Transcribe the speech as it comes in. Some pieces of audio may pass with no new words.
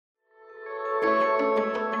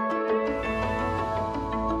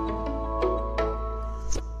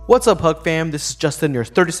What's up, Hug fam? This is Justin, your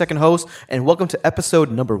 30-second host, and welcome to episode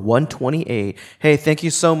number 128. Hey, thank you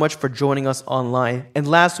so much for joining us online. And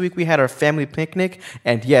last week we had our family picnic,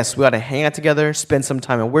 and yes, we got to hang out together, spend some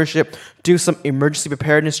time in worship, do some emergency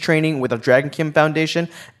preparedness training with our Dragon Kim Foundation,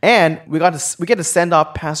 and we get to send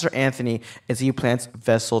off Pastor Anthony as he plants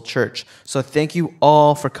Vessel Church. So thank you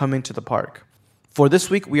all for coming to the park. For this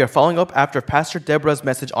week, we are following up after Pastor Deborah's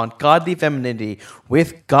message on godly femininity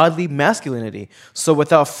with godly masculinity. So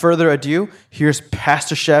without further ado, here's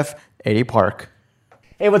Pastor Chef Eddie Park.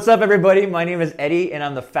 Hey, what's up, everybody? My name is Eddie, and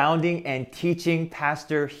I'm the founding and teaching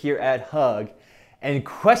pastor here at Hug. And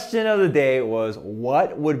question of the day was,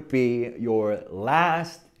 what would be your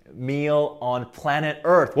last meal on planet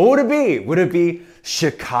Earth? What would it be? Would it be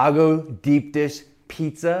Chicago deep dish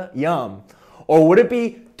pizza? Yum. Or would it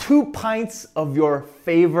be 2 pints of your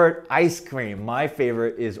favorite ice cream? My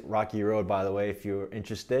favorite is Rocky Road, by the way, if you're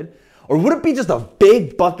interested. Or would it be just a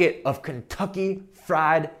big bucket of Kentucky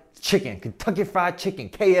Fried Chicken? Kentucky Fried Chicken,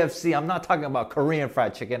 KFC. I'm not talking about Korean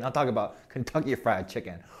fried chicken. I'm talking about Kentucky Fried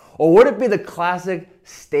Chicken. Or would it be the classic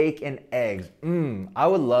steak and eggs? I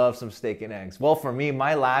would love some steak and eggs. Well, for me,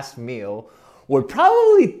 my last meal would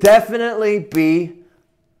probably definitely be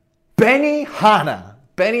Benihana.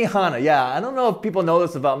 Benihana, yeah, I don't know if people know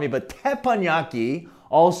this about me, but teppanyaki,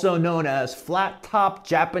 also known as flat top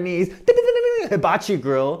Japanese hibachi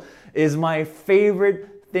grill, is my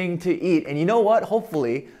favorite thing to eat. And you know what?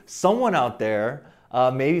 Hopefully, someone out there,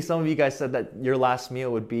 maybe some of you guys said that your last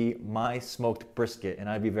meal would be my smoked brisket, and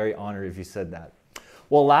I'd be very honored if you said that.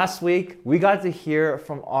 Well, last week, we got to hear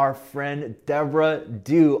from our friend Deborah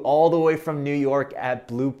Dew, all the way from New York at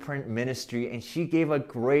Blueprint Ministry, and she gave a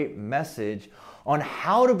great message on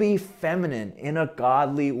how to be feminine in a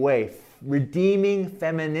godly way, redeeming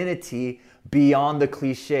femininity beyond the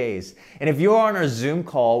cliches. And if you're on our Zoom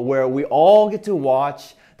call where we all get to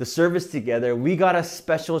watch the service together, we got a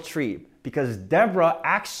special treat because Deborah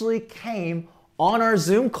actually came on our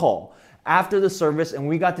Zoom call after the service, and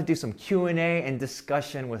we got to do some Q&A and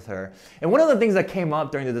discussion with her. And one of the things that came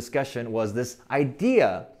up during the discussion was this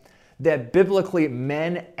idea that biblically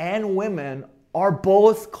men and women are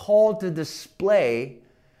both called to display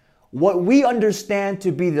what we understand to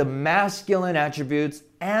be the masculine attributes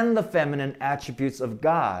and the feminine attributes of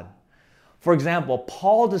God. For example,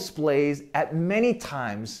 Paul displays at many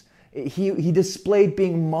times, he displayed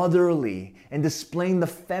being motherly and displaying the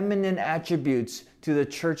feminine attributes to the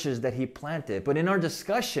churches that he planted. But in our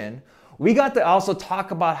discussion, we got to also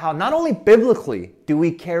talk about how not only biblically do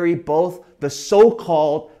we carry both the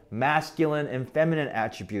so-called masculine and feminine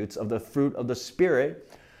attributes of the fruit of the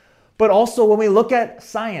Spirit, but also when we look at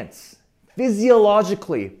science,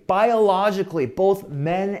 physiologically, biologically, both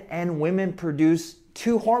men and women produce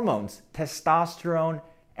 2 hormones, testosterone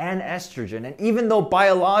and estrogen. And even though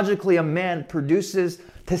biologically a man produces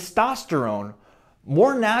testosterone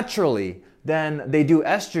more naturally than they do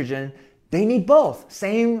estrogen, they need both.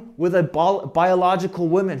 Same with a biological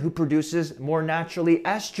woman who produces more naturally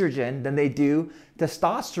estrogen than they do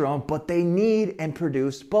testosterone, but they need and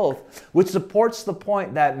produce both, which supports the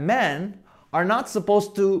point that men are not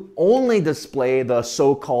supposed to only display the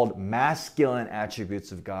so-called masculine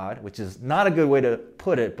attributes of God, which is not a good way to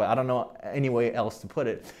put it, but I don't know any way else to put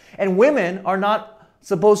it. And women are not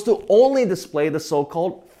supposed to only display the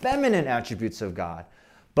so-called feminine attributes of God,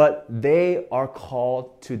 but they are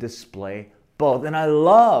called to display both. And I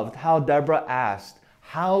loved how Deborah asked,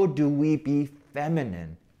 how do we be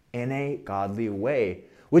feminine in a godly way?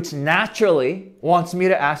 Which naturally wants me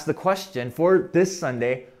to ask the question for this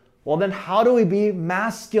Sunday, well then how do we be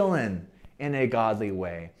masculine in a godly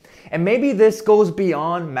way? And maybe this goes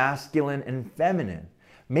beyond masculine and feminine.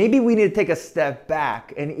 Maybe we need to take a step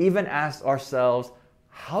back and even ask ourselves,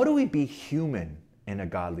 how do we be human in a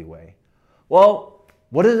godly way? Well,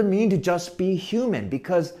 what does it mean to just be human?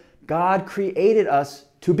 Because God created us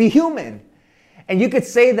to be human. And you could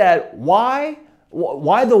say that why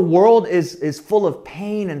the world is full of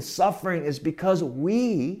pain and suffering is because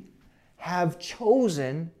we have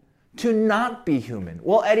chosen to not be human.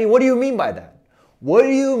 Well, Eddie, what do you mean by that? What do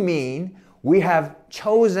you mean we have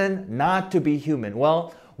chosen not to be human?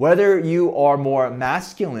 Well, whether you are more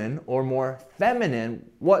masculine or more feminine,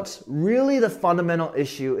 what's really the fundamental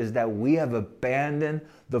issue is that we have abandoned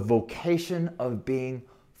the vocation of being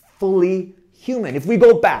fully human. If we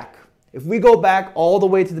go back all the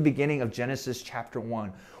way to the beginning of Genesis chapter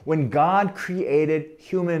 1, when God created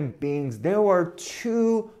human beings, there were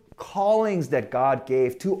 2 callings that God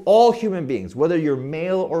gave to all human beings, whether you're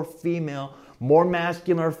male or female, more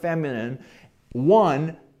masculine or feminine.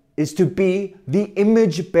 One is to be the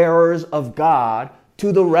image bearers of God,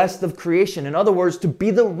 to the rest of creation. In other words, to be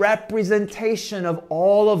the representation of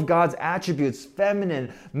all of God's attributes,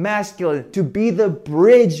 feminine, masculine, to be the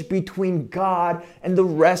bridge between God and the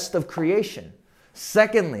rest of creation.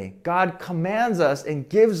 Secondly, God commands us and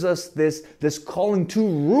gives us this calling to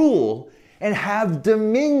rule and have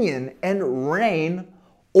dominion and reign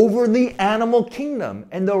over the animal kingdom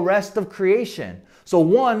and the rest of creation. So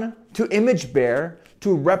one, to image bear,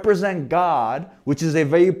 to represent God, which is a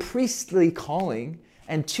very priestly calling,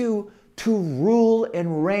 and two, to rule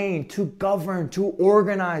and reign, to govern, to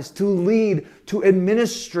organize, to lead, to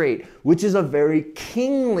administrate, which is a very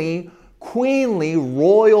kingly, queenly,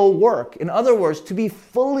 royal work. In other words, to be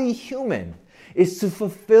fully human is to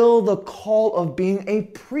fulfill the call of being a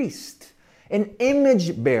priest, an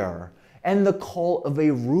image bearer, and the call of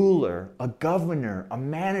a ruler, a governor, a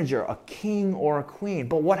manager, a king, or a queen.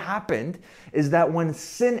 But what happened is that when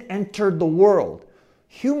sin entered the world,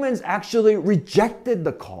 humans actually rejected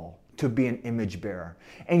the call to be an image bearer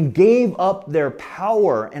and gave up their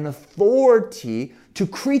power and authority to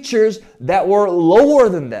creatures that were lower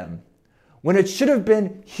than them. When it should have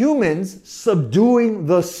been humans subduing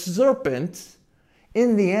the serpent,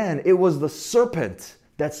 in the end, it was the serpent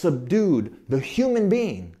that subdued the human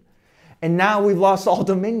being. And now we've lost all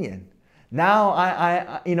dominion. Now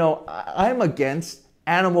I'm against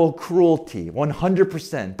animal cruelty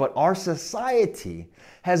 100%, but our society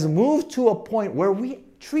has moved to a point where we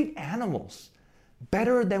treat animals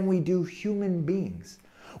better than we do human beings,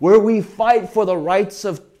 where we fight for the rights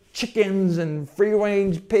of chickens and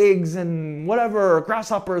free-range pigs and whatever,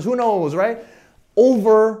 grasshoppers, who knows, right?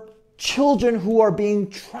 Over children who are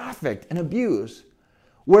being trafficked and abused,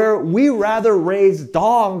 where we rather raise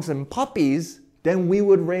dogs and puppies than we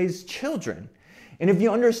would raise children. And if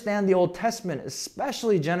you understand the Old Testament,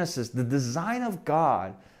 especially Genesis, the design of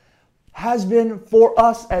God has been for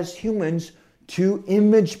us as humans to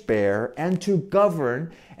image bear and to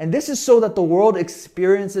govern. And this is so that the world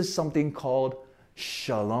experiences something called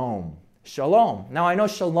shalom. Shalom. Now I know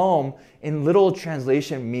shalom in literal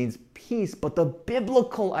translation means peace, but the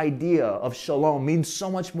biblical idea of shalom means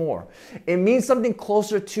so much more. It means something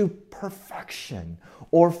closer to perfection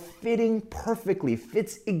or fitting perfectly,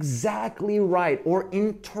 fits exactly right or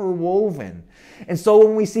interwoven. And so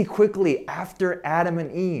when we see quickly after Adam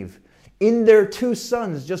and Eve, in their two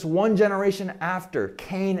sons, just one generation after,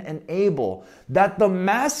 Cain and Abel, that the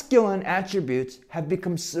masculine attributes have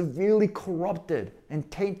become severely corrupted and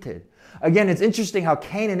tainted. Again, it's interesting how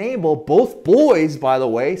Cain and Abel, both boys, by the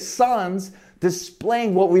way, sons,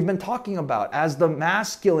 displaying what we've been talking about as the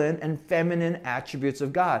masculine and feminine attributes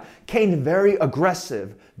of God. Cain, very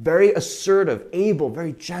aggressive, very assertive. Abel,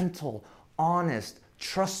 very gentle, honest,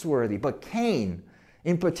 trustworthy. But Cain,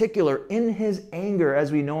 in particular, in his anger,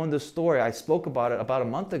 as we know in the story, I spoke about it about a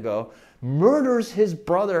month ago, murders his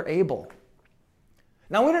brother Abel.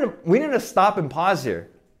 Now, we need to stop and pause here.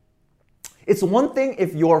 It's one thing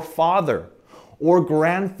if your father or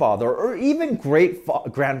grandfather or even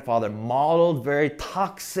great-grandfather modeled very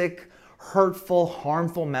toxic, hurtful,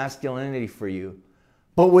 harmful masculinity for you.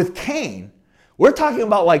 But with Cain, we're talking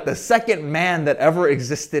about like the second man that ever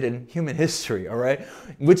existed in human history, all right?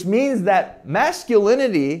 Which means that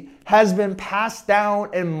masculinity has been passed down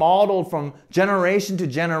and modeled from generation to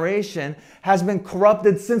generation, has been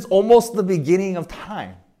corrupted since almost the beginning of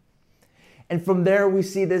time. And from there, we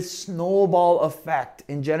see this snowball effect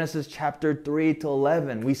in Genesis chapter 3 to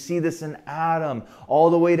 11. We see this in Adam, all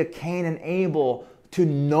the way to Cain and Abel, to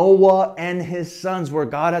Noah and his sons, where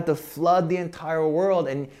God had to flood the entire world.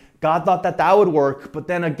 And God thought that that would work. But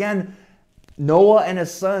then again, Noah and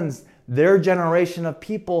his sons, their generation of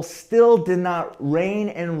people still did not reign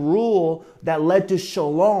and rule that led to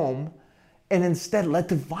shalom, and instead led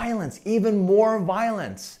to violence, even more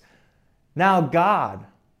violence. Now God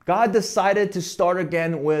decided to start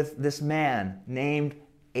again with this man named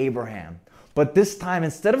Abraham. But this time,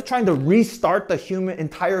 instead of trying to restart the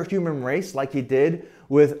entire human race like he did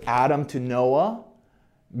with Adam to Noah,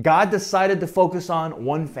 God decided to focus on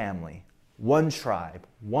one family, one tribe,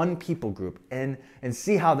 one people group, and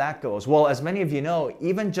see how that goes. Well, as many of you know,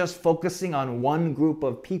 even just focusing on one group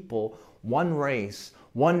of people, one race,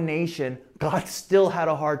 one nation, God still had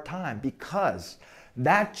a hard time, because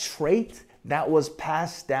that trait that was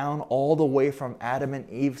passed down all the way from Adam and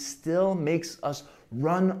Eve still makes us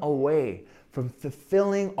run away from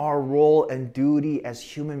fulfilling our role and duty as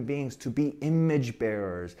human beings to be image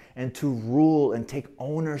bearers and to rule and take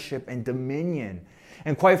ownership and dominion.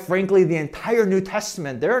 And quite frankly, the entire New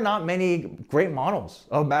Testament, there are not many great models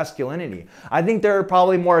of masculinity. I think there are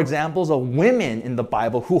probably more examples of women in the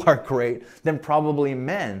Bible who are great than probably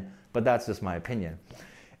men, but that's just my opinion.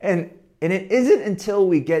 And And it isn't until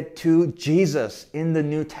we get to Jesus in the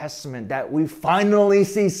New Testament that we finally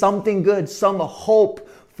see something good, some hope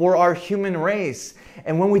for our human race.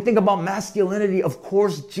 And when we think about masculinity, of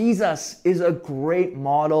course, Jesus is a great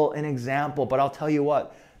model and example. But I'll tell you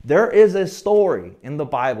what, there is a story in the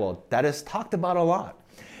Bible that is talked about a lot.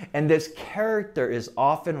 And this character is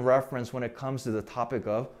often referenced when it comes to the topic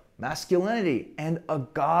of masculinity and a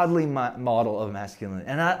godly model of masculinity.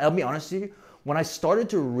 And I'll be honest with you, when I started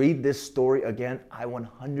to read this story again, I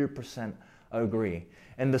 100% agree.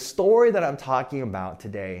 And the story that I'm talking about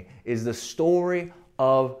today is the story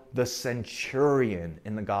of the centurion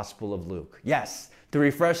in the Gospel of Luke. Yes, to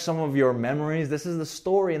refresh some of your memories, this is the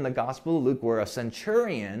story in the Gospel of Luke where a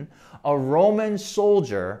centurion, a Roman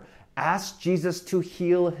soldier, asked Jesus to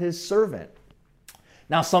heal his servant.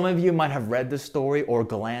 Now, some of you might have read this story or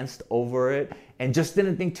glanced over it and just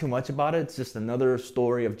didn't think too much about it. It's just another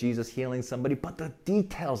story of Jesus healing somebody. But the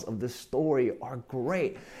details of this story are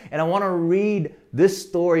great. And I want to read this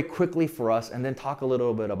story quickly for us and then talk a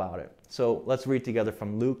little bit about it. So let's read together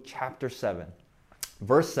from Luke chapter 7,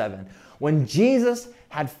 verse 7. When Jesus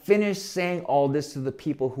had finished saying all this to the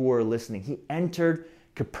people who were listening, he entered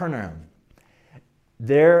Capernaum.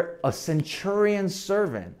 There, a centurion's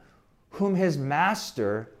servant, whom his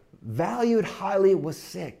master valued highly, was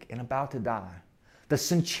sick and about to die. The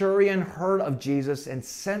centurion heard of Jesus and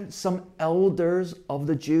sent some elders of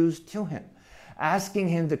the Jews to him, asking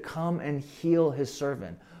him to come and heal his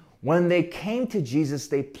servant. When they came to Jesus,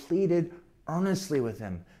 they pleaded earnestly with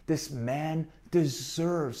him, "This man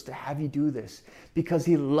deserves to have you do this because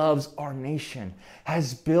he loves our nation,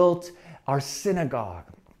 has built our synagogue."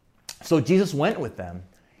 So Jesus went with them.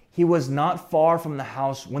 He was not far from the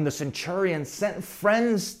house when the centurion sent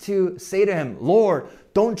friends to say to him, "Lord,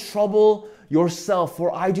 don't trouble yourself,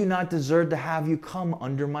 for I do not deserve to have you come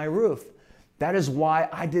under my roof. That is why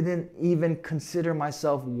I didn't even consider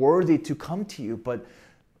myself worthy to come to you,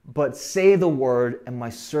 but say the word and my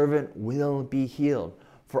servant will be healed.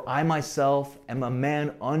 For I myself am a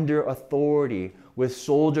man under authority with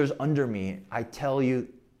soldiers under me. I tell you,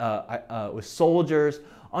 with soldiers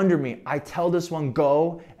under me, I tell this one,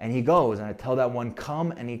 go, and he goes. And I tell that one,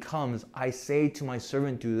 come, and he comes. I say to my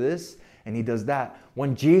servant, do this, and he does that."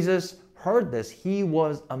 When Jesus heard this, he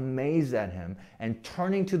was amazed at him. And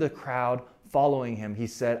turning to the crowd following him, he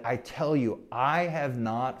said, "I tell you, I have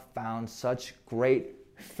not found such great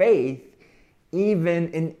faith even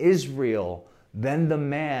in Israel." Then the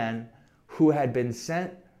man who had been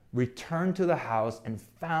sent returned to the house and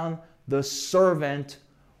found the servant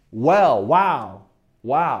well.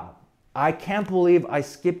 Wow. I can't believe I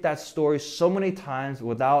skipped that story so many times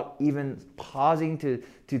without even pausing to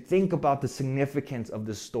think about the significance of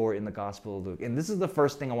this story in the Gospel of Luke. And this is the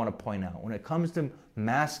first thing I want to point out when it comes to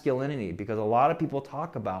masculinity, because a lot of people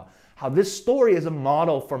talk about how this story is a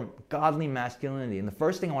model for godly masculinity. And the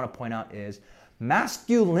first thing I want to point out is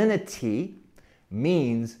masculinity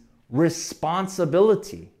means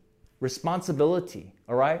responsibility. Responsibility,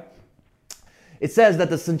 all right? It says that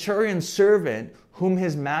the centurion's servant, whom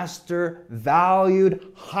his master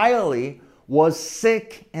valued highly, was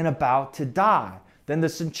sick and about to die. Then the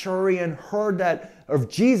centurion heard that of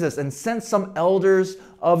Jesus and sent some elders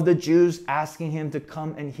of the Jews asking him to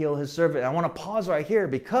come and heal his servant. I want to pause right here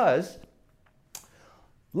because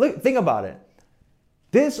think about it.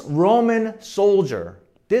 This Roman soldier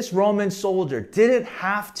didn't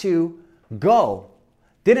have to go,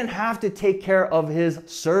 didn't have to take care of his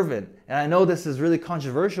servant. And I know this is really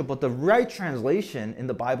controversial, but the right translation in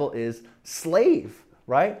the Bible is slave,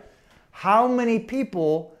 right? How many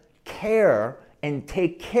people care and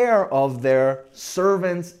take care of their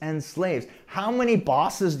servants and slaves? How many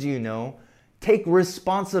bosses do you know take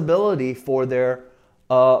responsibility for their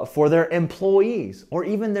employees or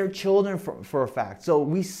even their children for a fact? So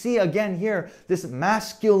we see again here this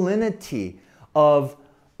masculinity of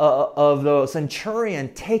the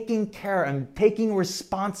centurion taking care and taking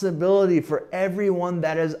responsibility for everyone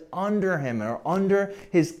that is under him or under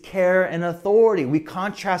his care and authority. We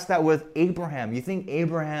contrast that with Abraham. You think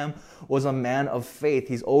Abraham was a man of faith.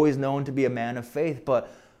 He's always known to be a man of faith, but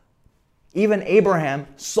even Abraham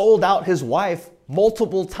sold out his wife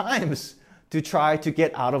multiple times to try to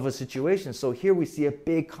get out of a situation. So here we see a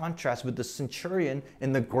big contrast with the centurion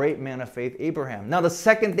and the great man of faith, Abraham. Now, the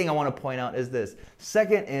second thing I want to point out is this.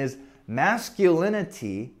 Second is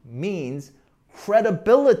masculinity means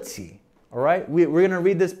credibility. All right? We're going to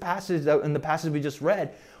read this passage in the passage we just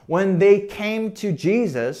read. When they came to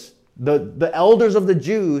Jesus, the elders of the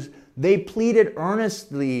Jews, they pleaded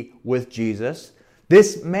earnestly with Jesus,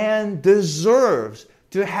 "This man deserves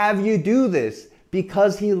to have you do this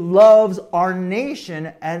because he loves our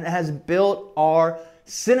nation and has built our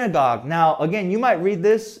synagogue. Now, again, you might read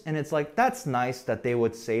this and it's like, that's nice that they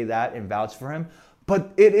would say that and vouch for him.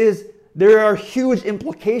 But there are huge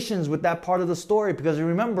implications with that part of the story, because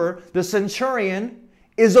remember, the centurion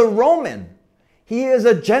is a Roman. He is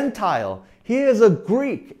a Gentile. He is a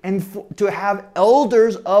Greek. And to have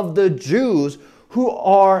elders of the Jews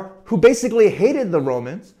who basically hated the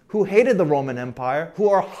Romans, who hated the Roman Empire, who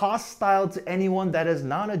are hostile to anyone that is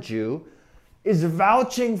not a Jew, is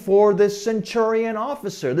vouching for this centurion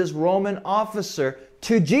officer, this Roman officer,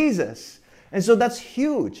 to Jesus. And so that's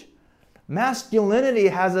huge. Masculinity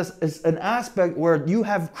has an aspect where you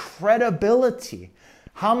have credibility.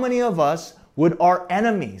 How many of us would our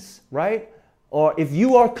enemies, right? Or if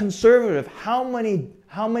you are conservative, how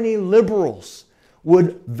many liberals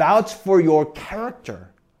would vouch for your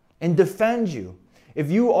character and defend you? If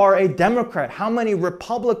you are a Democrat, how many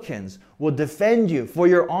Republicans will defend you for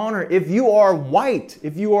your honor? If you are white,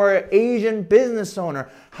 if you are an Asian business owner,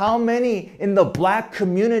 how many in the black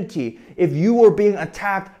community, if you were being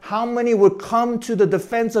attacked, how many would come to the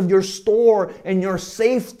defense of your store and your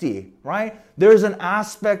safety, right? There's an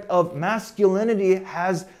aspect of masculinity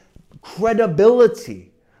has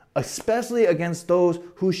credibility, especially against those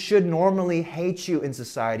who should normally hate you in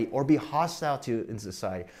society or be hostile to you in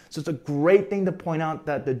society. So it's a great thing to point out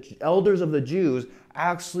that the elders of the Jews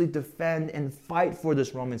actually defend and fight for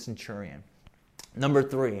this Roman centurion. Number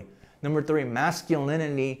three,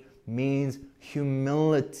 masculinity means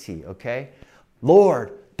humility, okay?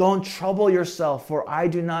 Lord, don't trouble yourself, for I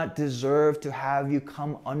do not deserve to have you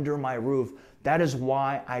come under my roof. That is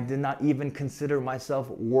why I did not even consider myself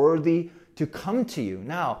worthy to come to you.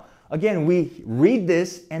 Now, again, we read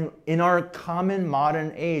this, and in our common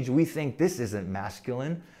modern age, we think this isn't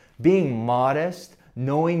masculine. Being modest,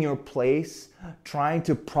 knowing your place, trying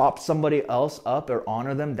to prop somebody else up or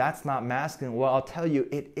honor them, that's not masculine. Well, I'll tell you,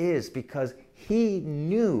 it is, because he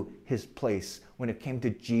knew his place when it came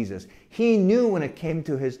to Jesus. He knew when it came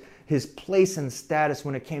to his place and status,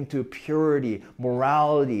 when it came to purity,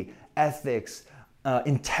 morality, ethics,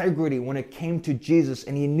 integrity, when it came to Jesus,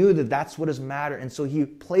 and he knew that that's what is matter. And so he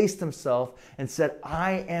placed himself and said,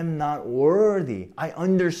 I am not worthy. I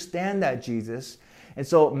understand that, Jesus. And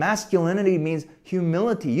so masculinity means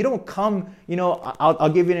humility. You don't come, I'll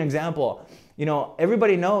give you an example.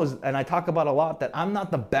 Everybody knows, and I talk about a lot, that I'm not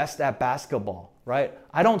the best at basketball, right?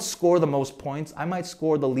 I don't score the most points. I might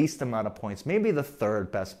score the least amount of points, maybe the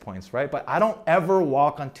third best points, right? But I don't ever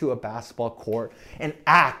walk onto a basketball court and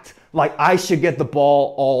act like I should get the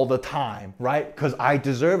ball all the time, right? Because I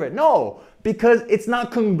deserve it. No, because it's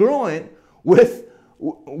not congruent with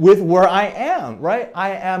where I am, right?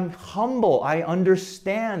 I am humble. I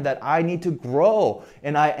understand that I need to grow,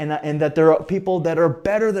 and that there are people that are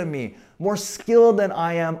better than me, more skilled than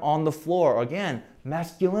I am on the floor. Again,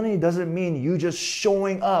 masculinity doesn't mean you just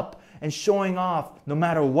showing up and showing off no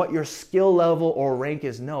matter what your skill level or rank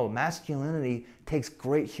is. No, masculinity takes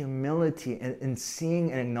great humility in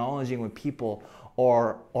seeing and acknowledging when people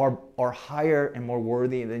are higher and more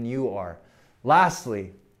worthy than you are.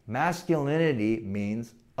 Lastly, masculinity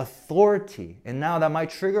means authority. And now that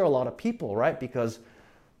might trigger a lot of people, right? Because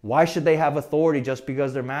why should they have authority just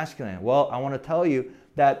because they're masculine? Well, I want to tell you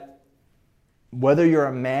that whether you're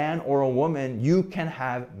a man or a woman, you can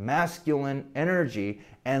have masculine energy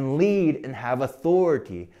and lead and have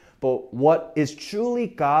authority. But what is truly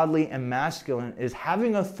godly and masculine is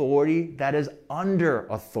having authority that is under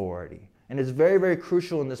authority. And it's very, very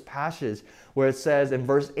crucial in this passage where it says in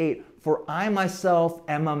verse 8, for I myself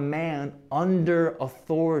am a man under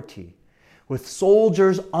authority, with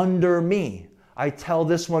soldiers under me. I tell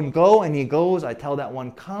this one, go, and he goes. I tell that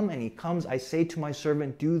one, come, and he comes. I say to my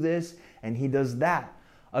servant, do this, and he does that.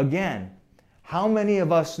 Again, how many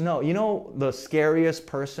of us know, the scariest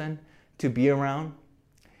person to be around?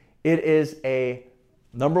 It is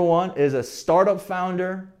number one, is a startup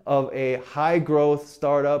founder of a high growth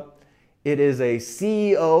startup. It is a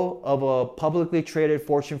CEO of a publicly traded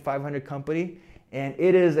Fortune 500 company, and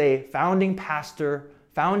it is a founding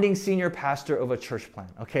senior pastor of a church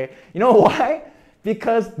plant, okay? You know why?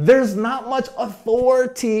 Because there's not much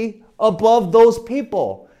authority above those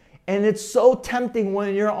people. And it's so tempting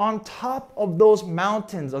when you're on top of those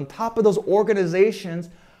mountains, on top of those organizations,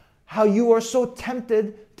 how you are so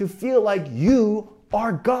tempted to feel like you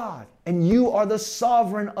are God and you are the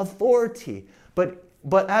sovereign authority.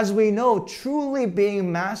 But as we know, truly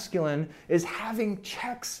being masculine is having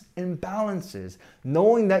checks and balances,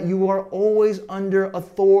 knowing that you are always under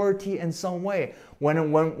authority in some way.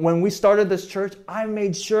 When we started this church, I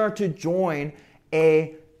made sure to join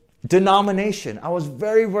a Denomination. I was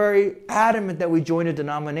very, very adamant that we join a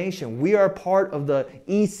denomination. We are part of the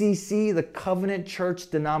ECC, the Covenant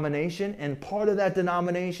Church denomination, and part of that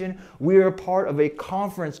denomination, we are part of a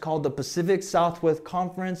conference called the Pacific Southwest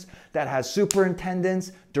Conference that has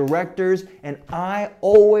superintendents, directors, and I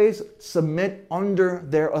always submit under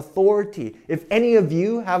their authority. If any of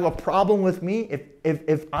you have a problem with me,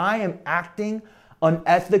 if I am acting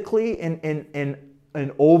unethically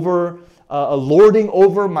and over lording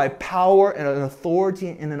over my power and an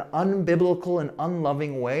authority in an unbiblical and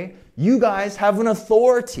unloving way, you guys have an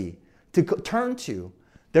authority to turn to.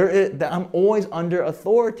 I'm always under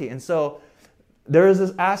authority. And so there is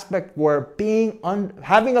this aspect where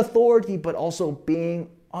having authority, but also being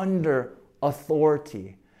under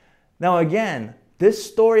authority. Now again, this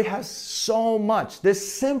story has so much.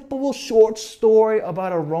 This simple short story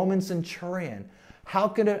about a Roman centurion, how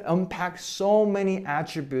can it unpack so many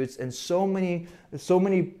attributes and so many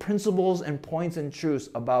principles and points and truths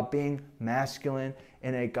about being masculine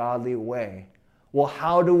in a godly way? Well,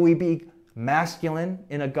 how do we be masculine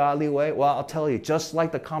in a godly way? Well, I'll tell you, just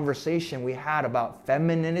like the conversation we had about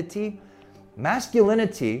femininity,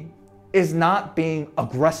 masculinity is not being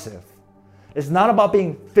aggressive. It's not about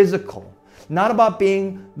being physical, not about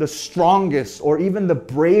being the strongest or even the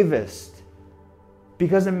bravest.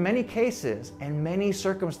 Because in many cases, in many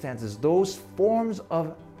circumstances, those forms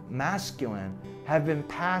of masculine have been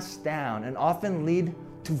passed down and often lead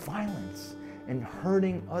to violence and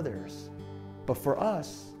hurting others. But for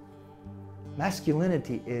us,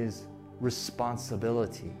 masculinity is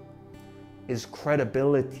responsibility, is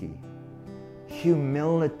credibility,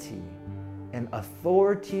 humility, and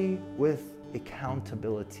authority with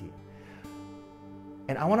accountability.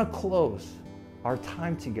 And I want to close our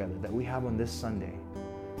time together that we have on this Sunday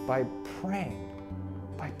by praying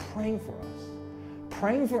for us,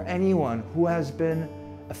 praying for anyone who has been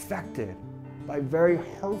affected by very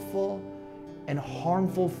hurtful and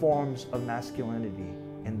harmful forms of masculinity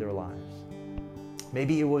in their lives.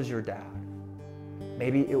 Maybe it was your dad,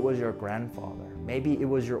 maybe it was your grandfather, maybe it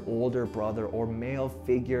was your older brother or male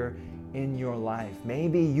figure in your life.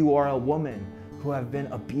 Maybe you are a woman who have been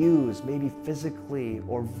abused, maybe physically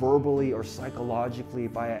or verbally or psychologically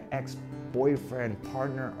by an ex-boyfriend,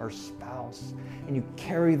 partner, or spouse, and you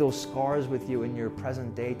carry those scars with you in your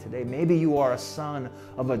present day today. Maybe you are a son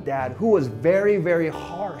of a dad who was very, very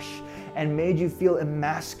harsh and made you feel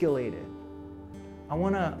emasculated. I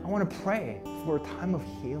wanna pray for a time of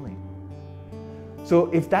healing. So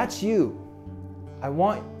if that's you, I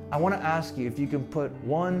want to ask you if you can put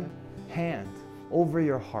one hand over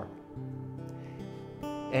your heart.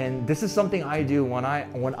 And this is something I do when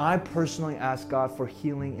I personally ask God for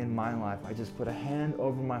healing in my life. I just put a hand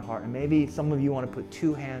over my heart. And maybe some of you want to put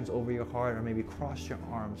two hands over your heart or maybe cross your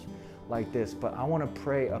arms like this. But I want to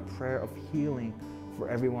pray a prayer of healing for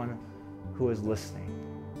everyone who is listening.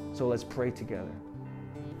 So let's pray together.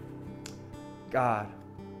 God,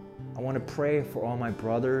 I want to pray for all my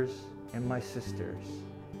brothers and my sisters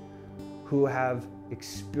who have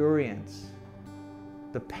experienced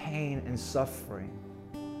the pain and suffering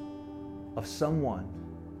of someone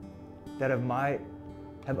that might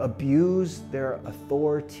have abused their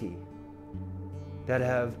authority, that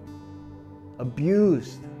have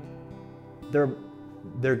abused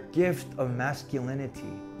their gift of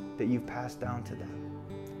masculinity that you've passed down to them.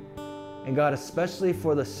 And God, especially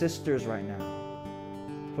for the sisters right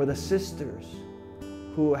now, for the sisters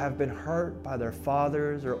who have been hurt by their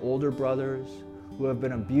fathers or older brothers, who have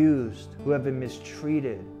been abused, who have been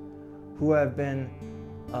mistreated, who have been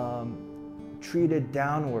treated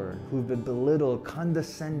downward, who've been belittled,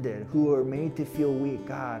 condescended, who are made to feel weak.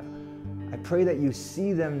 God, I pray that you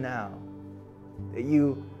see them now, that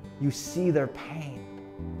you see their pain.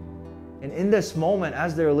 And in this moment,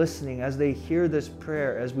 as they're listening, as they hear this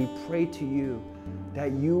prayer, as we pray to you,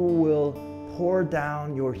 that you will pour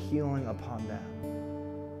down your healing upon them.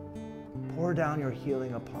 Pour down your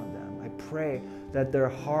healing upon them. I pray that their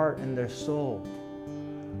heart and their soul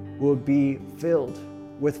will be filled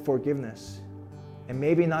with forgiveness. And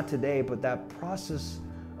maybe not today, but that process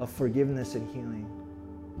of forgiveness and healing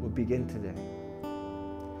will begin today.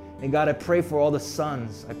 And God, I pray for all the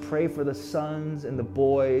sons. I pray for the sons and the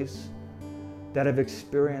boys that have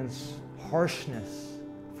experienced harshness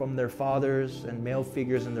from their fathers and male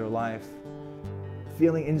figures in their life,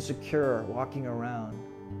 feeling insecure, walking around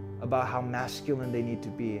about how masculine they need to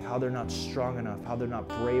be, how they're not strong enough, how they're not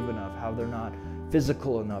brave enough, how they're not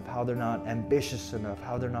physical enough, how they're not ambitious enough,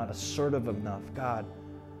 how they're not assertive enough. God,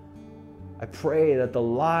 I pray that the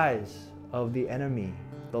lies of the enemy,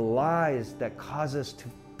 the lies that cause us to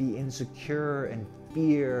be insecure and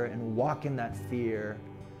fear and walk in that fear,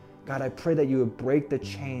 God, I pray that you would break the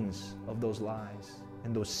chains of those lies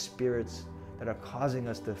and those spirits that are causing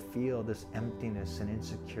us to feel this emptiness and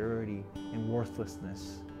insecurity and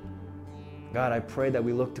worthlessness. God, I pray that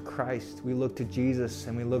we look to Christ, we look to Jesus,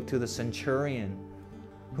 and we look to the centurion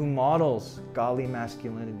who models godly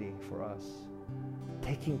masculinity for us,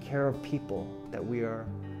 taking care of people that we are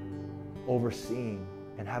overseeing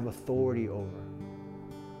and have authority over,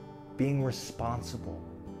 being responsible,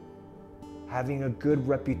 having a good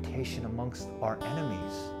reputation amongst our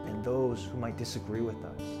enemies and those who might disagree with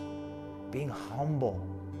us, being humble.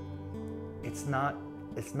 It's not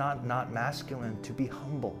masculine to be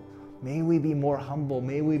humble. May we be more humble.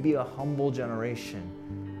 May we be a humble generation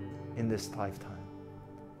in this lifetime.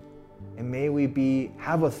 And may we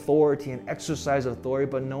have authority and exercise authority,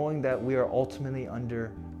 but knowing that we are ultimately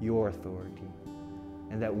under your authority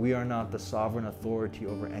and that we are not the sovereign authority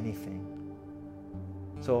over anything.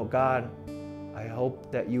 So God, I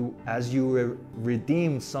hope that you, as you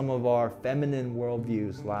redeemed some of our feminine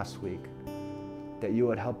worldviews last week, that you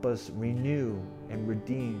would help us renew and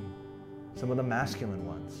redeem some of the masculine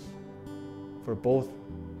ones for both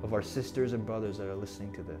of our sisters and brothers that are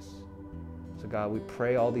listening to this. So God, we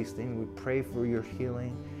pray all these things. We pray for your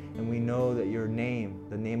healing, and we know that your name,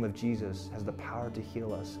 the name of Jesus, has the power to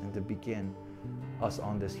heal us and to begin us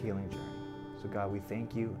on this healing journey. So God, we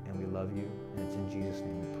thank you and we love you, and it's in Jesus'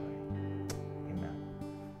 name we pray. Amen.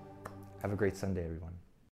 Have a great Sunday, everyone.